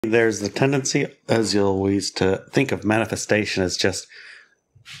There's the tendency, as always, to think of manifestation as just,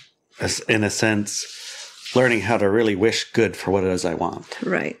 as, in a sense, learning how to really wish good for what it is I want.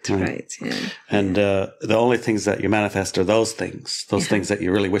 Right, yeah. And the only things that you manifest are those things that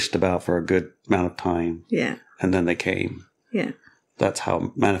you really wished about for a good amount of time. Yeah. And then they came. Yeah. That's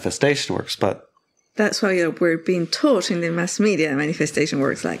how manifestation works. But that's why we're being taught in the mass media manifestation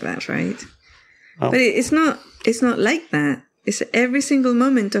works like that, right? Oh. But it's not like that. It's every single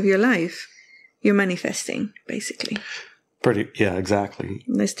moment of your life you're manifesting, basically. Yeah, exactly.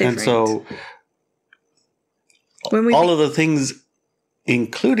 That's different. And so all of the things,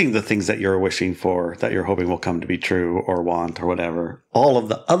 including the things that you're wishing for, that you're hoping will come to be true or want or whatever, all of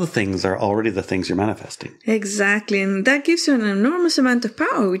the other things are already the things you're manifesting. Exactly. And that gives you an enormous amount of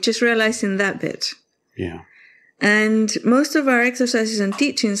power, which is realizing that bit. Yeah. And most of our exercises and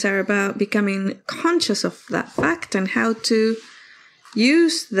teachings are about becoming conscious of that fact and how to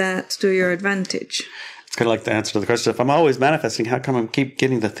use that to your advantage. It's kind of like the answer to the question, if I'm always manifesting, how come I keep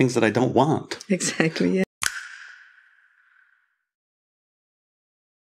getting the things that I don't want? Exactly, yeah.